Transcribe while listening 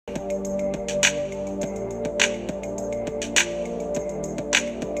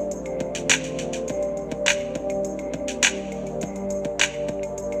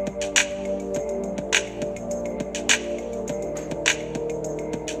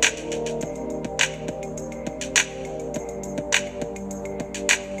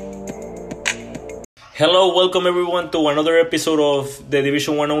Hello, welcome everyone to another episode of the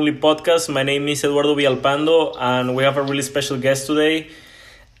Division 1 Only podcast. My name is Eduardo Villalpando and we have a really special guest today,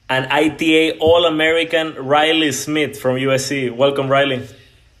 an ITA All-American Riley Smith from USC. Welcome, Riley.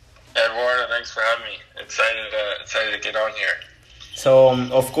 Eduardo, thanks for having me. Excited to get on here. So,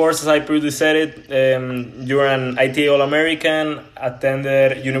 of course, as I previously said it, you're an ITA All-American,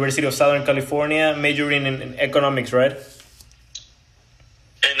 attended University of Southern California, majoring in economics, right?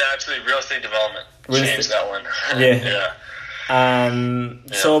 And actually, real estate development. Changed that one. Yeah.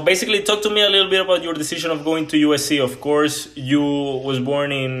 So basically, talk to me a little bit about your decision of going to USC. Of course, you was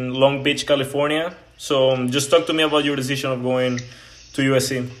born in Long Beach, California. So just talk to me about your decision of going to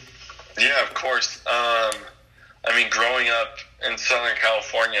USC. Yeah, of course. Growing up in Southern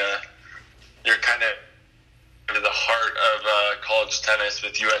California, you're kind of at the heart of college tennis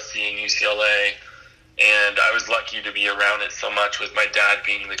with USC and UCLA. And I was lucky to be around it so much with my dad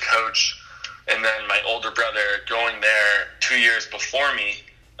being the coach. And then my older brother going there 2 years before me.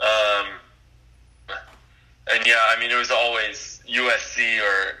 It was always USC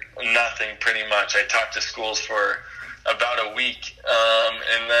or nothing pretty much. I talked to schools for about a week.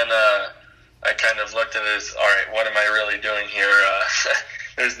 And then I kind of looked at it as, all right, what am I really doing here?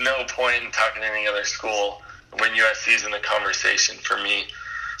 There's no point in talking to any other school when USC is in the conversation for me.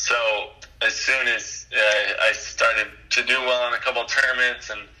 So as soon as I started to do well in a couple of tournaments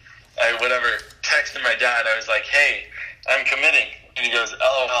and I texted my dad, I was like, hey, I'm committing. And he goes,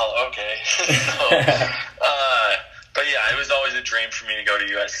 LOL, okay. But yeah, it was always a dream for me to go to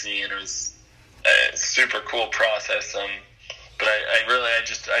USC, and it was a super cool process. But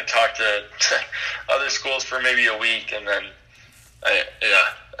I talked to other schools for maybe a week, and then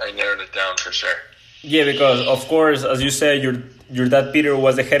I narrowed it down for sure. Yeah, because of course, as you said, your dad Peter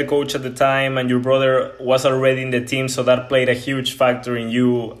was the head coach at the time, and your brother was already in the team, so that played a huge factor in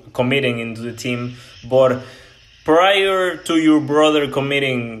you committing into the team. But prior to your brother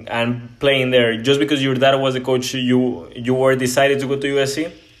committing and playing there, just because your dad was the coach, you were decided to go to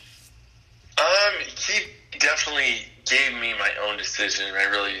USC? He definitely gave me my own decision. I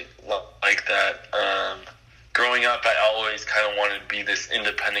really like that. Growing up, I always kind of wanted to be this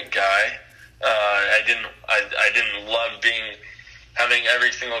independent guy. I didn't love having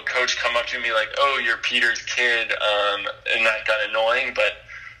every single coach come up to me like, oh, you're Peter's kid, and that got annoying, but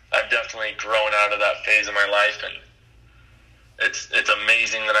I've definitely grown out of that phase of my life, and it's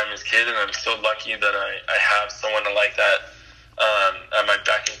amazing that I'm his kid, and I'm so lucky that I have someone like that at my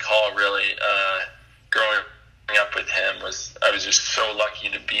beck and call, really. Growing up with him, I was just so lucky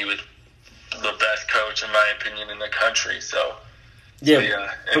to be with the best coach, in my opinion, in the country, so.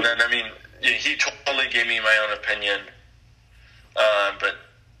 Yeah. And then, he totally gave me my own opinion.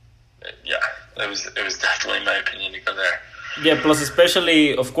 It was definitely my opinion to go there. Yeah, plus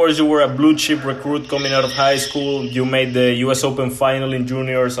especially, of course, you were a blue chip recruit coming out of high school. You made the U.S. Open final in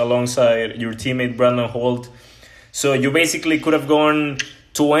juniors alongside your teammate Brandon Holt. So you basically could have gone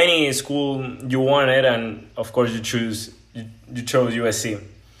to any school you wanted, and of course you chose USC.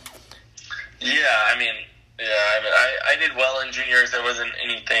 I did well in juniors. There wasn't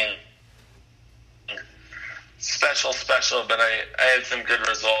anything special, but I had some good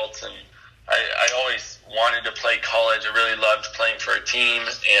results, and I always wanted to play college. I really loved playing for a team,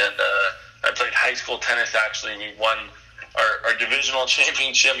 and I played high school tennis. Actually, we won our divisional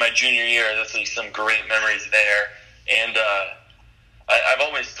championship my junior year. That's some great memories there, and I've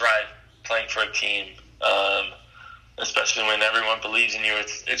always thrived playing for a team, especially when everyone believes in you.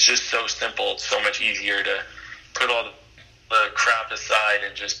 It's just so simple. It's so much easier to put all the crap aside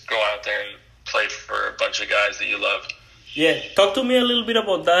and just go out there and play for a bunch of guys that you love. Yeah, talk to me a little bit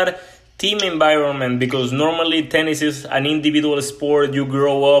about that team environment, because normally tennis is an individual sport. You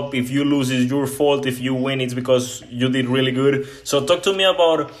grow up, if you lose, it's your fault. If you win, it's because you did really good. So talk to me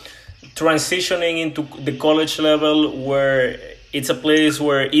about transitioning into the college level, where it's a place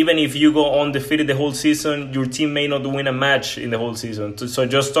where even if you go undefeated the whole season, your team may not win a match in the whole season. So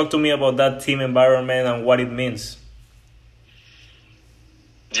just talk to me about that team environment and what it means.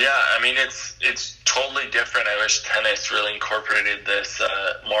 Yeah, it's totally different. I wish tennis really incorporated this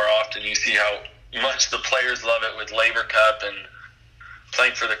more often. You see how much the players love it with Laver Cup and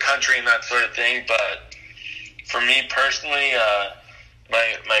playing for the country and that sort of thing. But for me personally,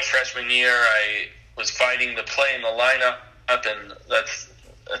 my freshman year, I was fighting to play in the lineup, and that's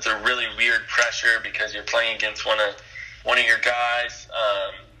a really weird pressure because you're playing against one of your guys,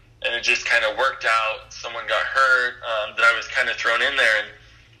 and it just kind of worked out. Someone got hurt, that I was kind of thrown in there, and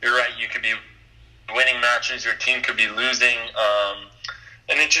you're right, you could be winning matches, your team could be losing,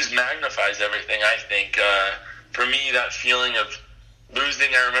 and it just magnifies everything, I think. For me, that feeling of losing.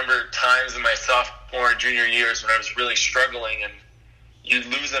 I remember times in my sophomore and junior years when I was really struggling, and you'd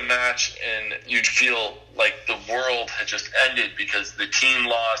lose a match and you'd feel like the world had just ended because the team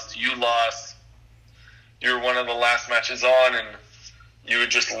lost, you lost, you were one of the last matches on, and you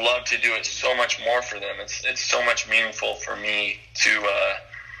would just love to do it so much more for them. It's so much meaningful for me to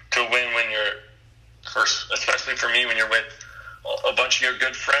win when you're, especially for me, when you're with a bunch of your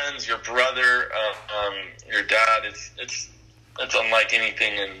good friends, your brother, your dad. It's unlike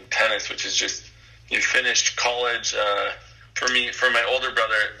anything in tennis, which is just you finished college. For me, for my older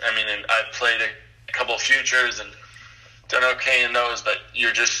brother, I mean, and I've played a couple of futures and done okay in those, but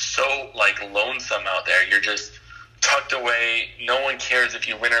you're just so like lonesome out there. You're just tucked away. No one cares if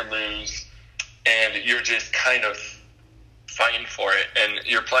you win or lose, and you're just kind of fighting for it. And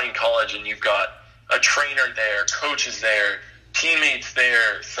you're playing college, and you've got a trainer there, coaches there, teammates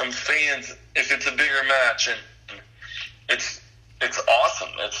there, some fans if it's a bigger match, and it's awesome.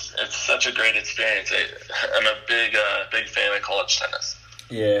 It's such a great experience. I'm a big fan of college tennis.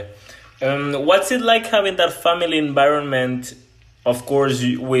 Yeah. What's it like having that family environment? Of course,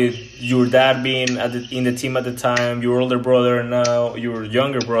 with your dad being in the team at the time, your older brother now, your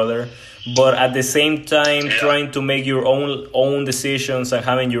younger brother, but at the same time trying to make your own decisions and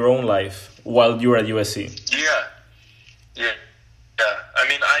having your own life while you're at USC. Yeah. I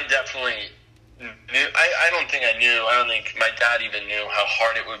mean, I definitely knew. I don't think my dad even knew how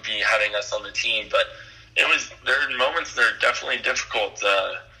hard it would be having us on the team, but there are moments that are definitely difficult.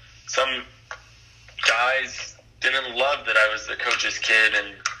 Some guys didn't love that I was the coach's kid,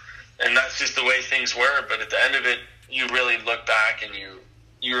 and that's just the way things were. But at the end of it, you really look back and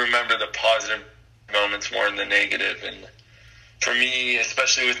you remember the positive moments more than the negative. And for me,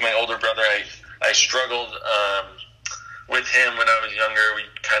 especially with my older brother, I struggled with him when I was younger. We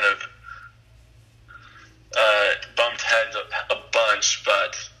kind of bumped heads a bunch,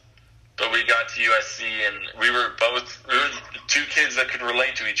 but we got to USC, and we were two kids that could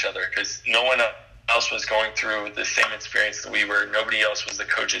relate to each other because no one else was going through the same experience that we were. Nobody else was the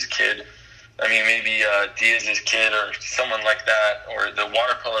coach's kid. I mean, maybe Diaz's kid or someone like that, or the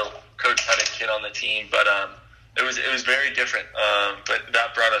water polo coach had a kid on the team, but it was very different. But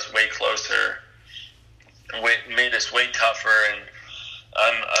that brought us way closer, made us way tougher, and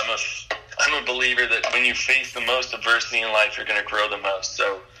I'm a believer that when you face the most adversity in life, you're going to grow the most.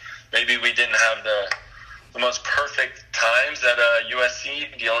 So maybe we didn't have the most perfect times at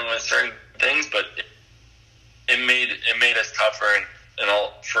USC dealing with certain things, but it made us tougher, and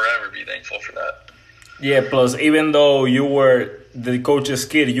I'll forever be thankful for that. Yeah. Plus, even though you were the coach's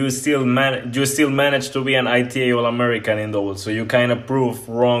kid, you still managed to be an ITA All-American in those. So you kind of proved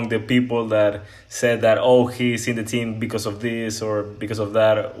wrong the people that said that, oh, he's in the team because of this or because of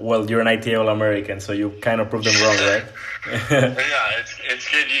that. Well, you're an ITA All-American, so you kind of proved them wrong, right? Yeah, it's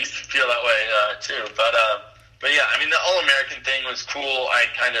good you feel that way too. But yeah, I mean, the All-American thing was cool. I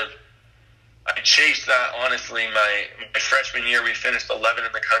chased that, honestly. My freshman year, we finished 11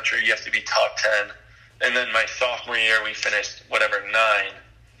 in the country. You have to be top 10. And then my sophomore year, we finished, 9.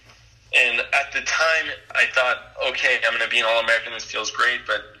 And at the time, I thought, okay, I'm going to be an All-American. This feels great.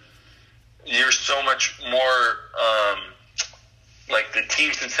 But you're so much more, like the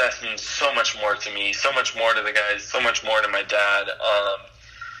team success means so much more to me, so much more to the guys, so much more to my dad,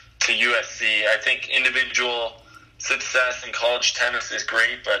 to USC. I think individual success in college tennis is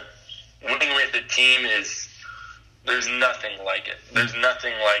great, but winning with a team there's nothing like it. There's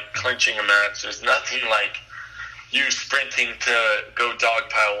nothing like clinching a match. There's nothing like you sprinting to go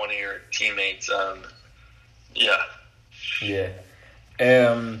dogpile one of your teammates. Yeah.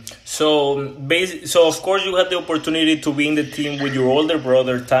 So of course you had the opportunity to be in the team with your older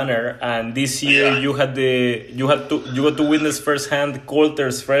brother Tanner, and this year you got to witness firsthand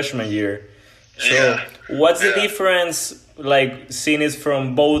Coulter's freshman year. So what's the difference, like seeing it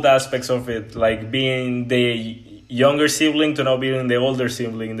from both aspects of it, like being the younger sibling to now being the older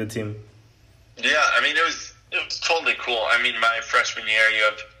sibling in the team? Yeah, I mean it was totally cool. I mean, my freshman year, you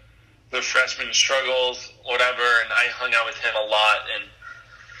have the freshman struggles, whatever, and I hung out with him a lot, and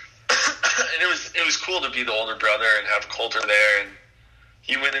it was cool to be the older brother and have Coulter there. And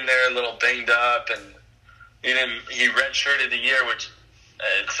he went in there a little banged up, and he redshirted the year, which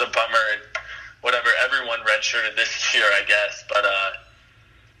it's a bummer. Whatever, everyone redshirted this year, I guess, but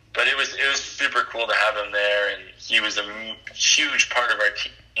it was super cool to have him there, and he was a huge part of our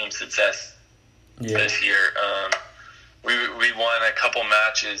team success this year. We won a couple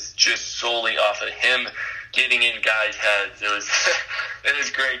matches just solely off of him getting in guys' heads. It was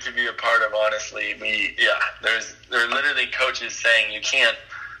great to be a part of. Honestly, there are literally coaches saying you can't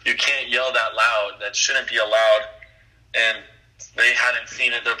yell that loud. That shouldn't be allowed. And they hadn't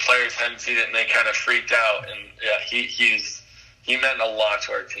seen it, their players hadn't seen it, and they kind of freaked out. And yeah, he meant a lot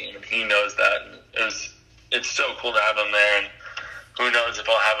to our team, and he knows that. And it's so cool to have him there, and who knows if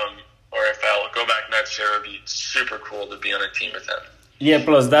I'll have him or if I'll go back next year. It would be super cool to be on a team with him. Yeah,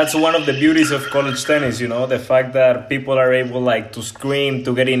 plus that's one of the beauties of college tennis, the fact that people are able like to scream,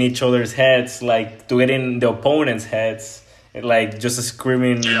 to get in each other's heads, like to get in the opponent's heads, like just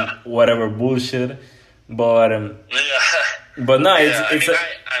screaming whatever bullshit. But but no, it's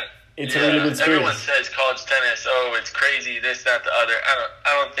a really good experience. Everyone says college tennis, it's crazy, this, that, the other.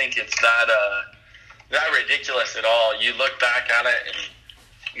 I don't think it's that ridiculous at all. You look back at it and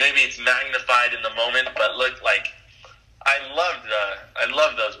maybe it's magnified in the moment, but look, like, I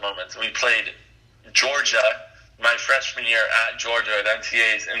loved those moments. We played Georgia my freshman year at Georgia at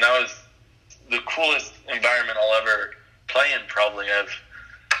NCAAs, and that was the coolest environment I'll ever play in, probably.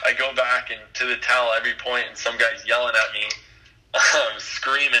 I go back and to the towel every point, and some guy's yelling at me,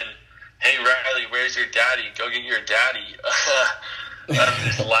 screaming, "Hey, Riley, where's your daddy? Go get your daddy." I'm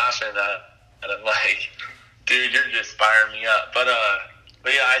just laughing at him like, dude, you're just firing me up.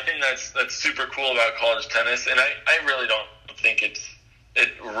 But yeah, I think that's super cool about college tennis, and I really don't think it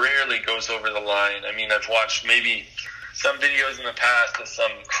rarely goes over the line. I mean, I've watched maybe some videos in the past of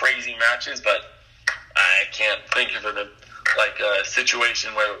some crazy matches, but I can't think of it like a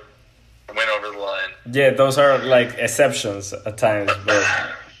situation where it went over the line. Yeah, those are like exceptions at times, but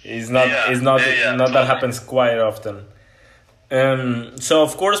it's not that happens quite often. So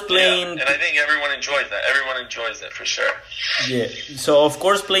of course playing, and I think everyone enjoys that. Everyone enjoys it for sure. Yeah. So of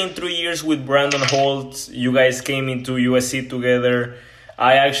course playing 3 years with Brandon Holt, you guys came into USC together.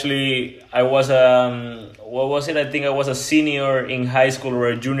 I was what was it? I think I was a senior in high school or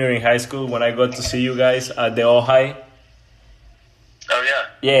a junior in high school when I got to see you guys at the Ojai. Oh yeah.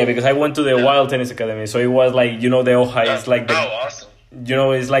 Yeah, because I went to the Wild Tennis Academy, so it was like the Ojai is like awesome.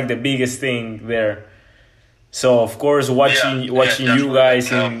 It's like the biggest thing there. So of course, watching you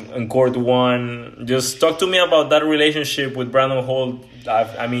guys in Court 1, just talk to me about that relationship with Brandon Holt.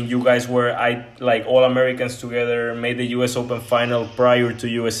 I mean, you guys were like All-Americans together, made the U.S. Open final prior to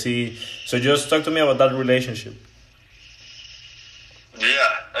USC. So just talk to me about that relationship. Yeah,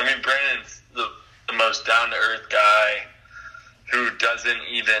 I mean, Brandon's the most down-to-earth guy who doesn't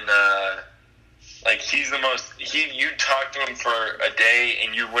even he's the most. You'd talk to him for a day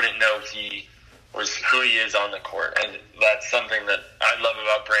and you wouldn't know he was who he is on the court, and that's something that I love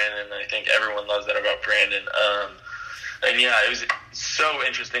about Brandon, and I think everyone loves that about Brandon. And yeah, it was so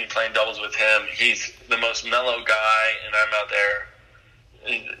interesting playing doubles with him. He's the most mellow guy, and I'm out there.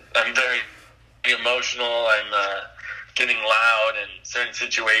 I'm very emotional. I'm getting loud in certain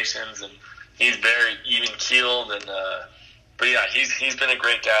situations, and he's very even keeled. And but yeah, he's been a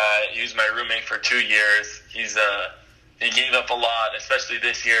great guy. He was my roommate for 2 years. He gave up a lot, especially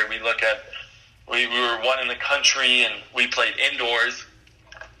this year. We were one in the country, and we played indoors,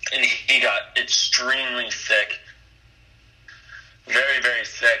 and he got extremely sick, very, very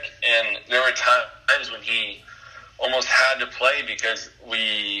sick. And there were times when he almost had to play because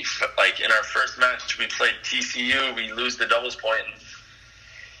in our first match, we played TCU, we lose the doubles point, and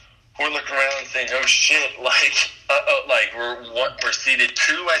we're looking around and saying, "Oh shit!" We're seeded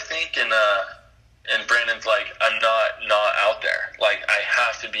 2, I think, and Brandon's like, "I'm not out there. Like, I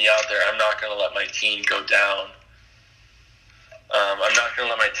have to be out there. I'm not going to let my team go down. I'm not going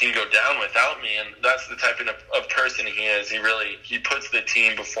to let my team go down without me." And that's the type of person he is. He puts the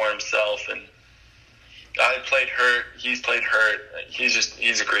team before himself. And I played hurt. He's played hurt.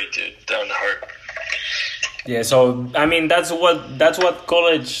 He's a great dude, down to heart. Yeah, so I mean that's what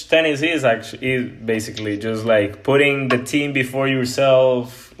college tennis is actually, basically just like putting the team before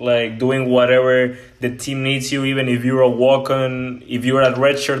yourself, like doing whatever the team needs you, even if you're a walk-on, if you're a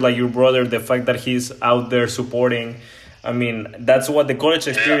redshirt like your brother, the fact that he's out there supporting. I mean, that's what the college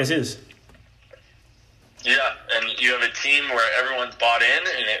experience is. Yeah, and you have a team where everyone's bought in,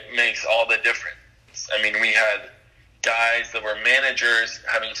 and it makes all the difference. I mean, we had guys that were managers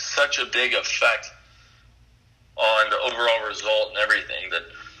having such a big effect on the overall result and everything.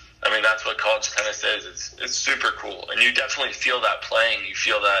 That's what college tennis is. It's super cool, and you definitely feel that playing. You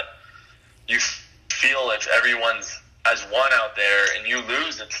feel if everyone's as one out there and you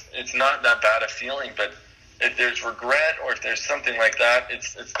lose, it's not that bad a feeling. But if there's regret or if there's something like that,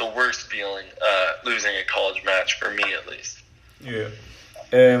 it's the worst feeling, losing a college match, for me at least. Yeah.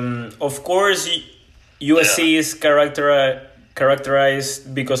 Of course, USC is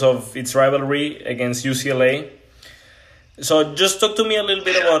characterized because of its rivalry against UCLA. So just talk to me a little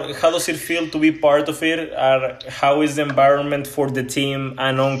bit about how does it feel to be part of it, how is the environment for the team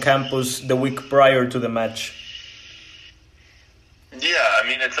and on campus the week prior to the match? Yeah, I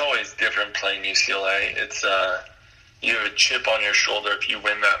mean, it's always different playing UCLA. It's you have a chip on your shoulder if you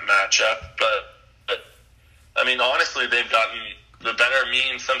win that matchup. But I mean, honestly, they've gotten the better of me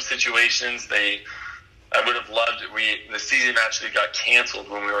in some situations. I would have loved it. The season actually got canceled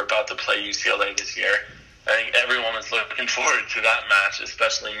when we were about to play UCLA this year. I think everyone was looking forward to that match,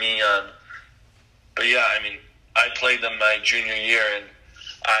 especially me. But yeah, I mean, I played them my junior year, and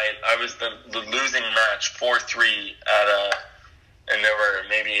I was the losing match 4-3 and there were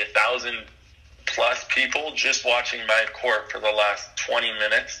maybe 1,000 plus people just watching my court for the last 20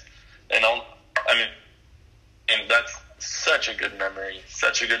 minutes. And and that's such a good memory,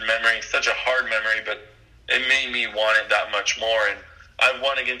 such a hard memory, but it made me want it that much more. And I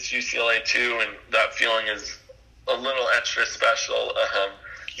won against UCLA too, and that feeling is a little extra special.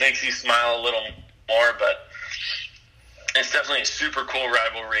 Makes you smile a little more, but it's definitely a super cool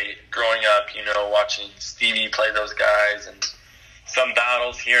rivalry growing up, watching Stevie play those guys and some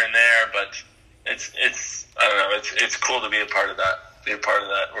battles here and there, but it's I don't know, it's cool to be a part of that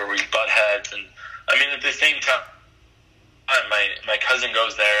where we butt heads. And I mean, at the same time, my cousin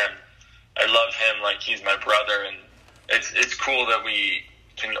goes there and I love him like he's my brother, and it's cool that we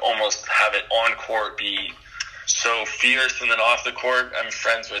can almost have it on court be so fierce, and then off the court I'm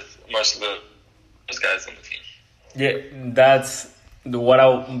friends with most of those guys on the team. Yeah,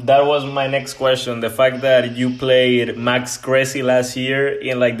 that was my next question. The fact that you played Max Cressy last year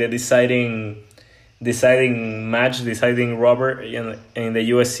in like the deciding rubber in the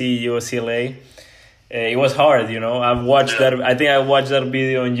USC-UCLA. It was hard, I've watched that. I think I watched that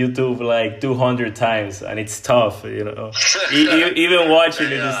video on YouTube like 200 times, and it's tough, Even watching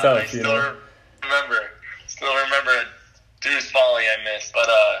it is tough, I still remember a deuce volley I missed,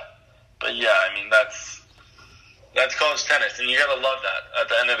 but yeah, I mean that's college tennis, and you gotta love that. At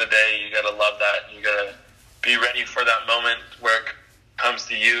the end of the day, you gotta love that. You gotta be ready for that moment where it comes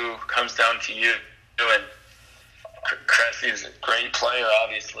down to you. And Cressy's a great player,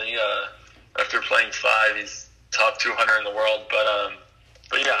 obviously. After playing 5, he's top 200 in the world.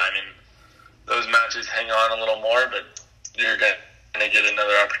 But yeah, I mean, those matches hang on a little more, but you're gonna get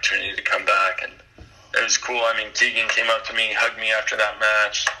another opportunity to come back. And it was cool. I mean, Keegan came up to me, hugged me after that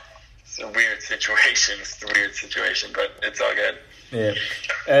match. It's a weird situation, but it's all good.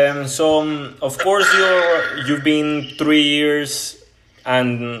 Yeah. So of course you've been 3 years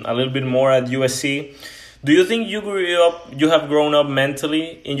and a little bit more at USC. Do you think you have grown up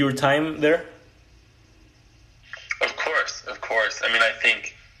mentally in your time there? Of course. I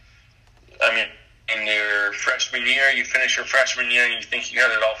mean, in your freshman year, you finish your freshman year and you think you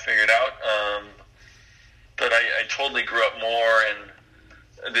got it all figured out. But I totally grew up more,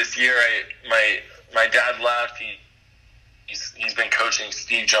 and this year my dad left. He's been coaching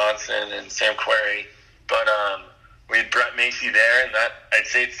Steve Johnson and Sam Querrey, but we had Brett Macy there, and that, I'd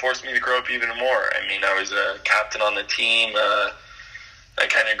say, it forced me to grow up even more. I mean, I was a captain on the team. I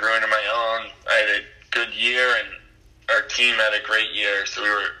kind of grew into my own. I had a good year, and our team had a great year. So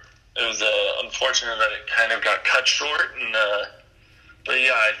it was unfortunate that it kind of got cut short. But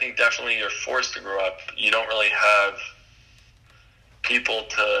yeah, I think definitely you're forced to grow up. You don't really have people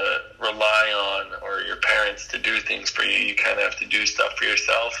to rely on, or your parents to do things for you. You kind of have to do stuff for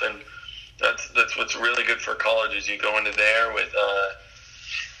yourself, and that's what's really good for college is you go into there with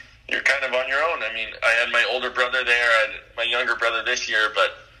you're kind of on your own. I mean, I had my older brother there, I had my younger brother this year,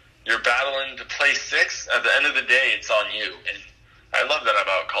 but you're battling to play 6. At the end of the day, it's on you, and I love that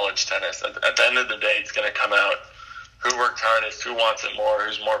about college tennis. At the end of the day, it's going to come out who worked hardest, who wants it more,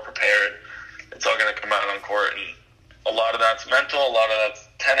 who's more prepared. It's all going to come out on court, and a lot of that's mental, a lot of that's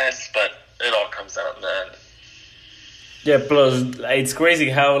tennis, but it all comes out in the end. Yeah, plus it's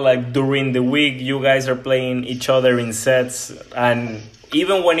crazy how like during the week you guys are playing each other in sets, and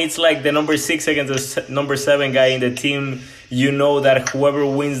even when it's like the number 6 against the number 7 guy in the team, you know that whoever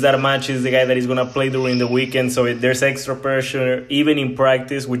wins that match is the guy that is going to play during the weekend, so there's extra pressure even in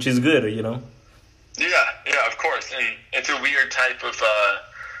practice, which is good, Yeah, of course, and it's a weird type of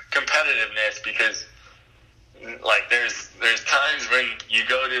competitiveness because like there's times when you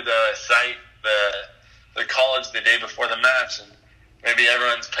go to the site, the college the day before the match, and maybe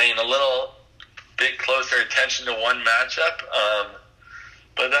everyone's paying a little bit closer attention to one matchup.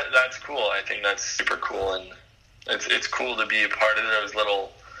 But that's cool. I think that's super cool, and it's cool to be a part of those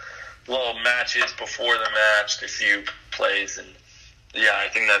little matches before the match to see who plays, and yeah, I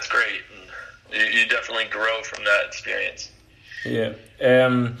think that's great. And you definitely grow from that experience. Yeah.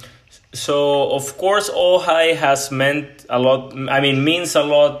 So of course, Ojai has meant a lot. I mean, means a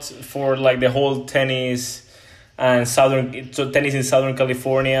lot for like the whole tennis and tennis in Southern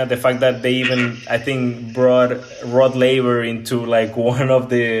California. The fact that they even, I think, brought Rod Laver into like one of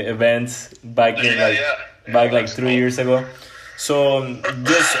the events back 3 years ago. So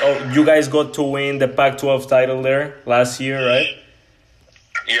you guys got to win the Pac-12 title there last year, right?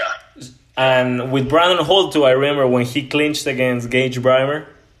 Yeah. And with Brandon Holt too, I remember when he clinched against Gage Brymer.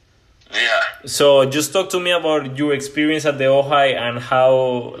 Yeah. So just talk to me about your experience at the Ojai and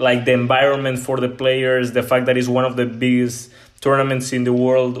how, like, the environment for the players, the fact that it's one of the biggest tournaments in the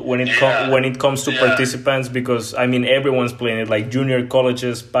world when it comes to participants, because I mean everyone's playing it, like junior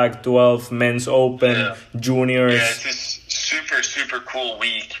colleges, Pac-12, Men's Open, juniors. Yeah, it's a super, super cool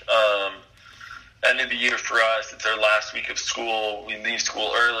week. End of the year for us. It's our last week of school. We leave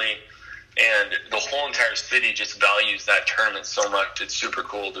school early. And the whole entire city just values that tournament so much. It's super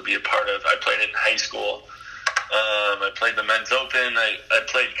cool to be a part of. I played it in high school. I played the Men's Open. I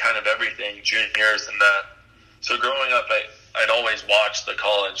played kind of everything, juniors and that. So growing up, I'd always watched the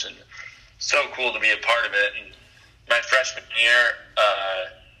college, and so cool to be a part of it. And my freshman year,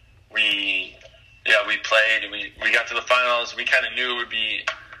 we played. We got to the finals. We kind of knew it would be.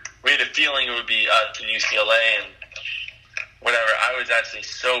 We had a feeling it would be us and UCLA and whatever. I was actually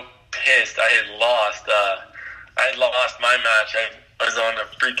so pissed. I had lost my match. I was on a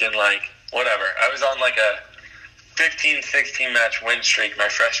freaking whatever. I was on like a 15-16 match win streak my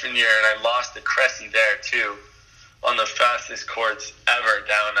freshman year, and I lost to Cressy there too, on the fastest courts ever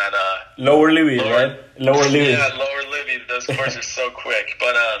down at Lower Libby, right? Lower Libby. Yeah, Lower Libby. Those courts are so quick.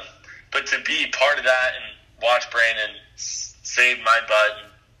 But to be part of that and watch Brandon save my butt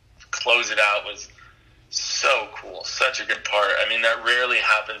and close it out was so cool. Such a good part. I mean, that rarely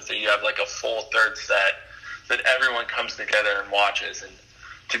happens that you have like a full third set that everyone comes together and watches. And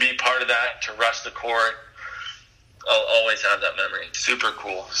to be part of that, to rush the court, I'll always have that memory. Super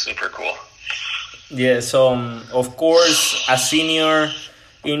cool. Super cool. Yeah, so of course, a senior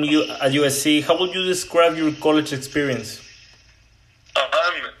at USC, how would you describe your college experience?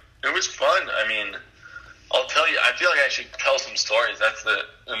 It was fun. I mean, I'll tell you, I feel like I should tell some stories. That's the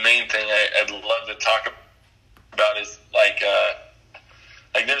main thing I'd love to talk about is like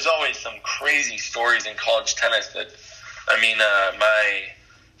there's always some crazy stories in college tennis that, my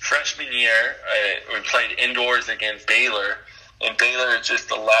freshman year, we played indoors against Baylor, and Baylor is just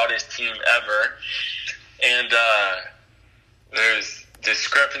the loudest team ever, and there's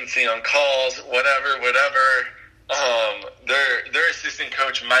discrepancy on calls, whatever. Their assistant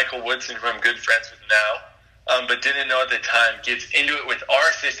coach, Michael Woodson, who I'm good friends with now, but didn't know at the time, gets into it with our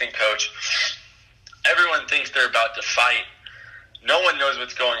assistant coach. Everyone thinks they're about to fight. No one knows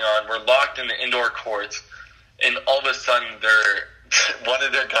what's going on. We're locked in the indoor courts, and all of a sudden, one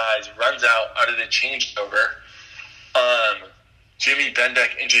of their guys runs out of the changeover, Jimmy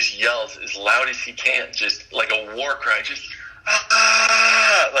Bendeck, and just yells as loud as he can, just like a war cry, just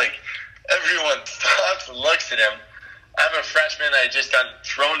like everyone stops and looks at him. I'm a freshman. I just got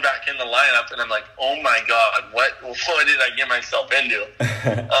thrown back in the lineup, and I'm like, oh my God, what did I get myself into?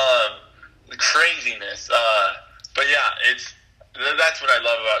 The craziness. But yeah, that's what I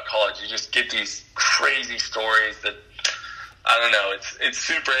love about college. You just get these crazy stories that, I don't know, it's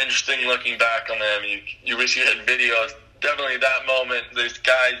super interesting looking back on them. You wish you had videos. Definitely that moment, there's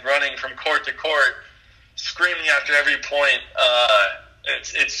guys running from court to court, screaming after every point.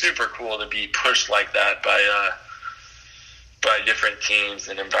 It's super cool to be pushed like that by different teams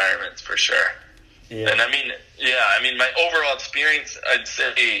and environments, for sure. Yeah. And my overall experience, I'd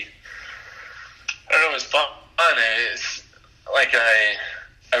say, I don't know, it was fun. It's like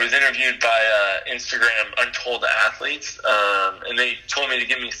I was interviewed by Instagram Untold Athletes, and they told me to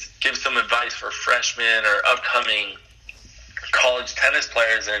give some advice for freshmen or upcoming college tennis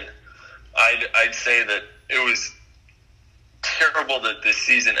players, and I'd say that it was terrible that this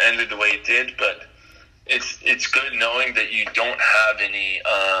season ended the way it did, but it's good knowing that you don't have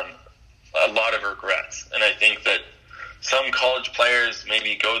a lot of regrets. And I think that some college players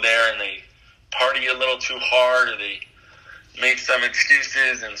maybe go there and they party a little too hard, or they make some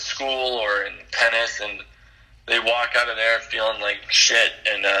excuses in school or in tennis, and they walk out of there feeling like shit.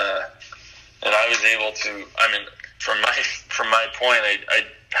 And I was able to, from my point, I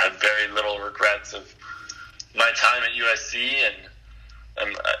have very little regrets of my time at USC, and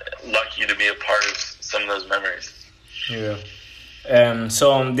I'm lucky to be a part of some of those memories. Yeah.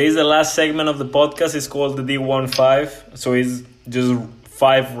 So this is the last segment of the podcast. It's called the D15. So it's just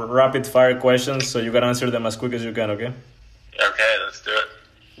 5 rapid fire questions. So you can answer them as quick as you can, okay? Okay, let's do it.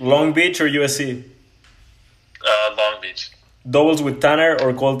 Long Beach or USC? Long Beach. Doubles with Tanner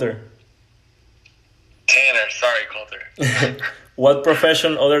or Coulter? Tanner, sorry, Coulter. What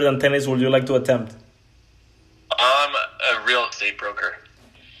profession other than tennis would you like to attempt? a real estate broker.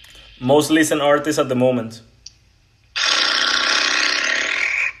 Most listened artist at the moment.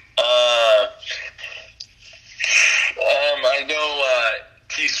 I know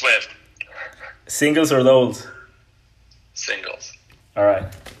T Swift. Singles or doubles? Singles. All right,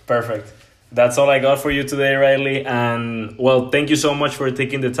 perfect. That's all I got for you today, Riley. And well, thank you so much for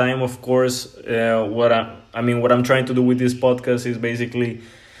taking the time. Of course, what I'm trying to do with this podcast is basically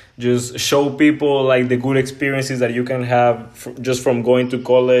just show people like the good experiences that you can have just from going to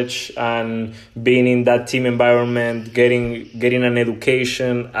college and being in that team environment, getting an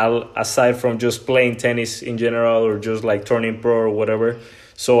education aside from just playing tennis in general or just like turning pro or whatever.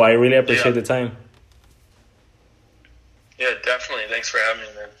 So I really appreciate the time. Yeah, definitely. Thanks for having me,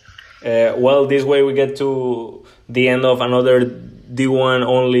 man. Well, this way we get to the end of another D1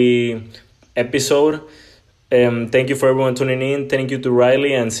 only episode. Thank you for everyone tuning in. Thank you to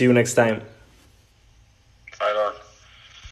Riley, and see you next time.